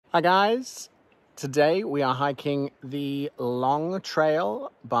Hi guys, today we are hiking the long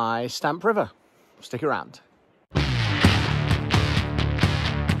trail by Stamp River. Stick around.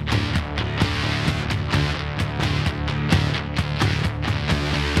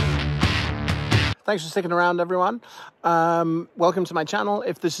 Thanks for sticking around, everyone. Welcome to my channel.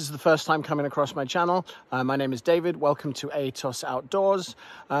 If this is the first time coming across my channel, my name is David. Welcome to Aeetos Outdoors.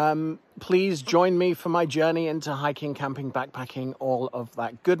 Please join me for my journey into hiking, camping, backpacking, all of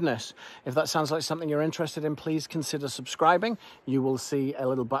that goodness. If that sounds like something you're interested in, please consider subscribing. You will see a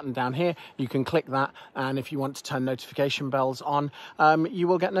little button down here. You can click that, and if you want to turn notification bells on, you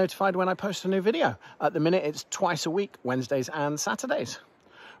will get notified when I post a new video. At the minute, it's twice a week, Wednesdays and Saturdays.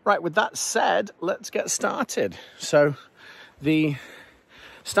 Right, with that said, let's get started. So the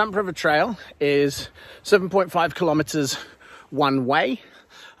Stamp River Trail is 7.5 kilometers one way.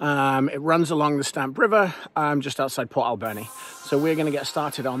 It runs along the Stamp River just outside Port Alberni. So we're going to get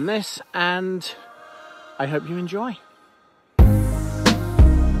started on this, and I hope you enjoy.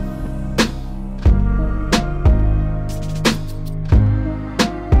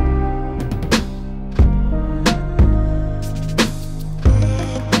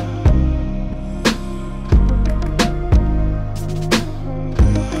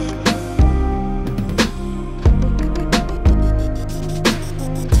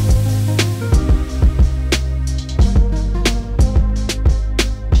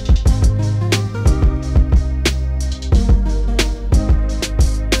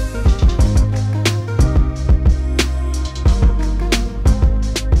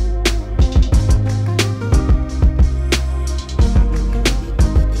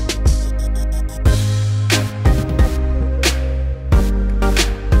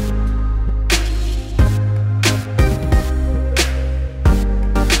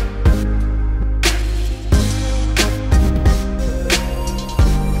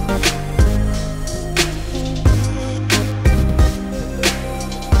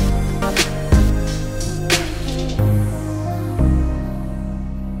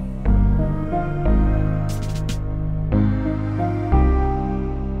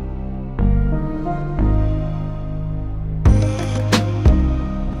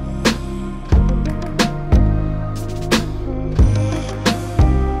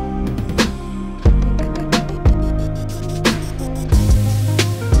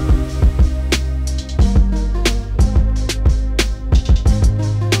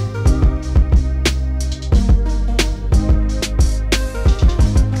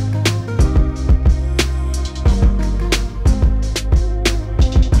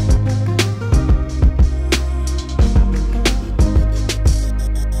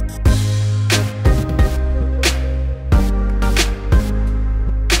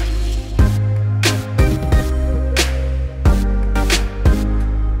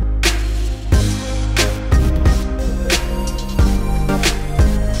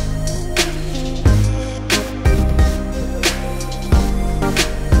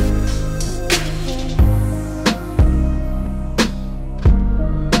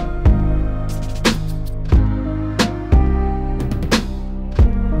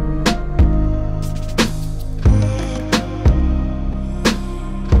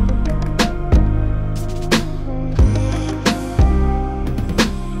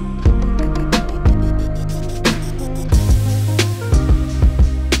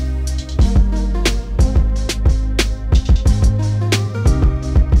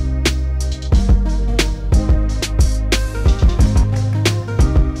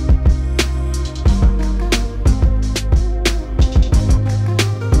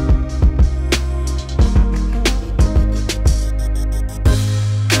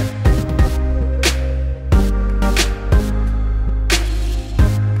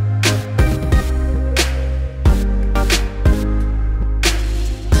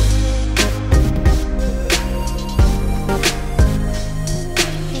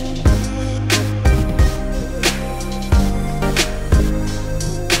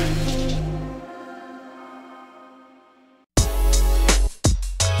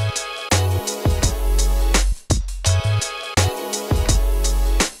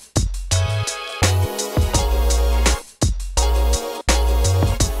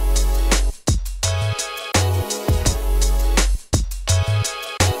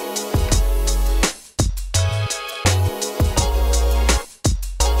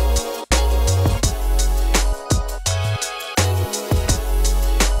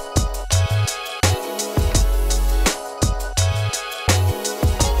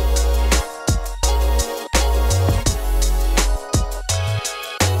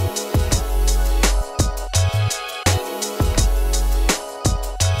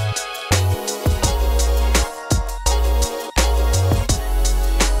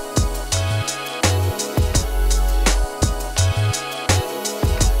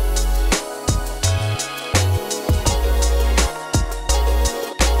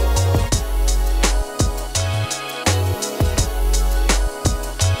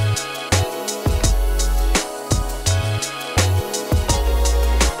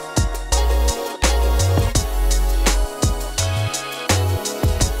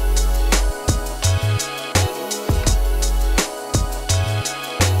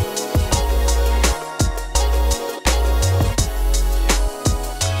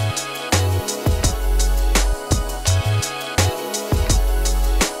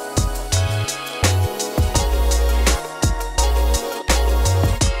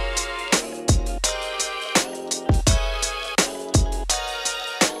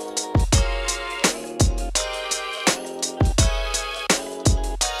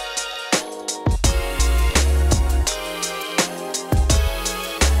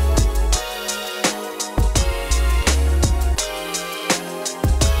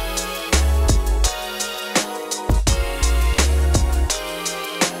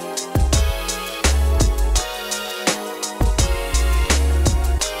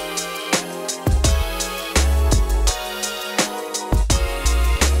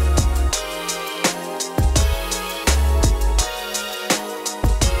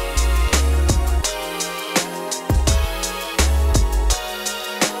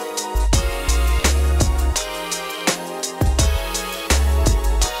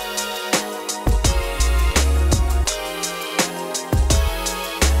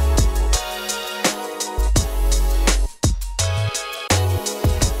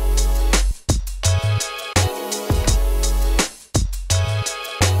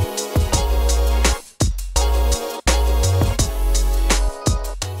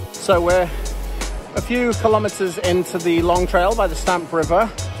 So we're a few kilometers into the long trail by the Stamp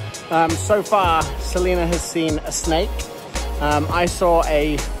River. So far, Selena has seen a snake. I saw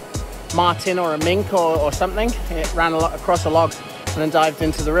a martin or a mink or something. It ran across a log and then dived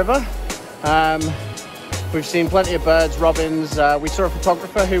into the river. We've seen plenty of birds, robins. We saw a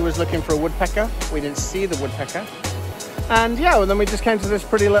photographer who was looking for a woodpecker. We didn't see the woodpecker. And yeah, well, then we just came to this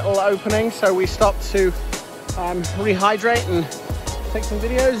pretty little opening. So we stopped to rehydrate and take some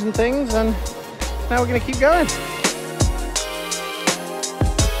videos and things. And now we're gonna keep going.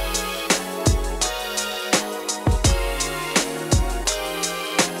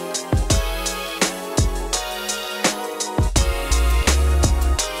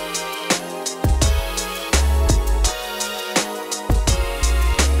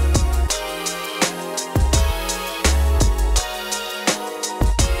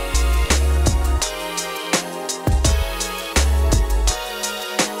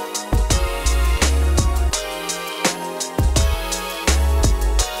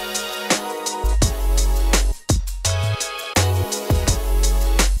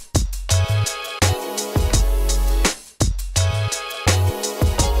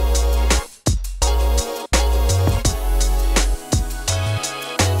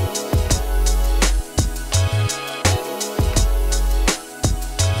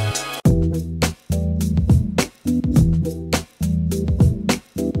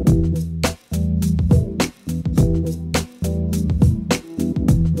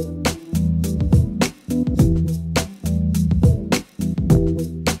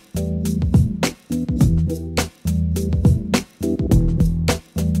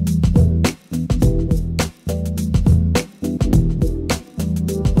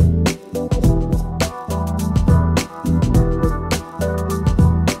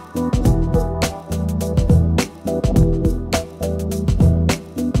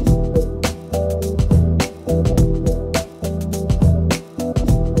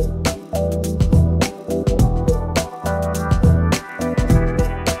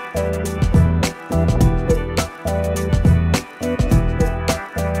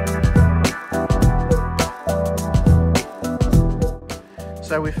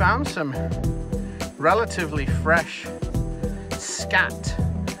 So we found some relatively fresh scat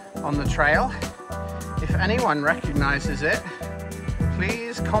on the trail. If anyone recognizes it,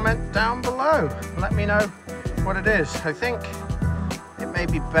 please comment down below. Let me know what it is. I think it may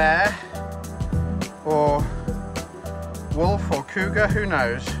be bear or wolf or cougar, who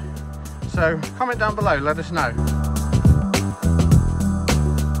knows? So comment down below, let us know.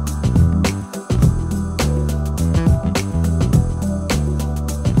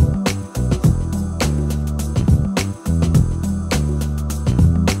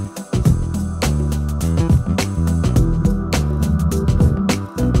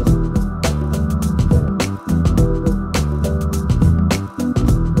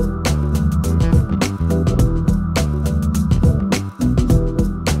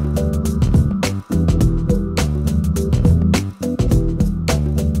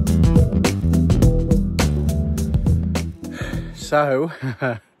 So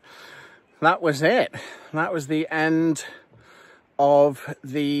that was it. That was the end of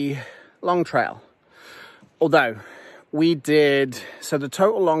the long trail. Although we did, so the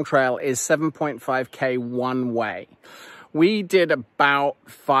total long trail is 7.5k one way. We did about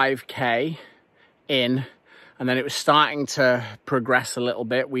 5k in, and then it was starting to progress a little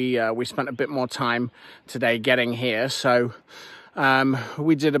bit. We spent a bit more time today getting here. So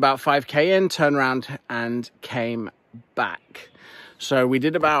we did about 5k in, turned around and came back. So we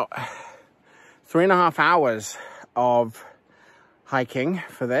did about 3.5 hours of hiking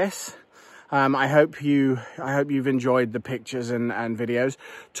for this. I hope you've enjoyed the pictures and videos.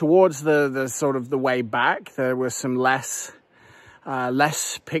 Towards the sort of the way back, there were some less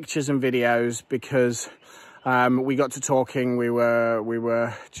pictures and videos because we got to talking. We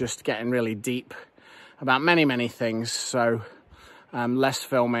were just getting really deep about many things. So less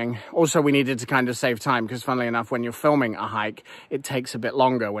filming. Also, we needed to kind of save time because, funnily enough, when you're filming a hike, it takes a bit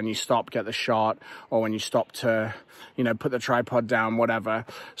longer when you stop, get the shot, or when you stop to, you know, put the tripod down, whatever.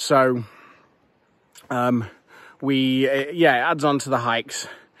 So it adds on to the hikes.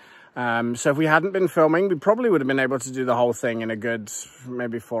 So if we hadn't been filming, we probably would have been able to do the whole thing in a good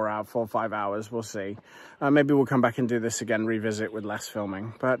maybe 4 or 5 hours. We'll see. Maybe we'll come back and do this again, revisit with less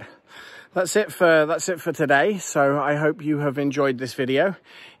filming. But that's it for today. So I hope you have enjoyed this video.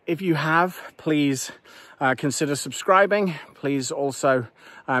 If you have, please consider subscribing. Please also,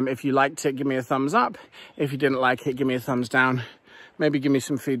 if you liked it, give me a thumbs up. If you didn't like it, give me a thumbs down. Maybe give me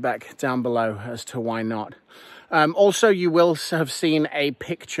some feedback down below as to why not. Also, you will have seen a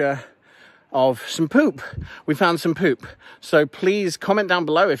picture of some poop. We found some poop. So please comment down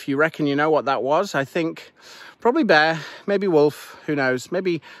below if you reckon you know what that was. I think probably bear, maybe wolf, who knows?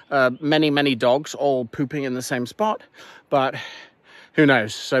 Maybe many dogs all pooping in the same spot, but who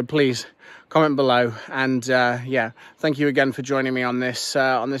knows? So please comment below. And yeah, thank you again for joining me on this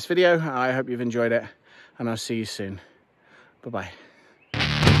video. I hope you've enjoyed it, and I'll see you soon. Bye-bye.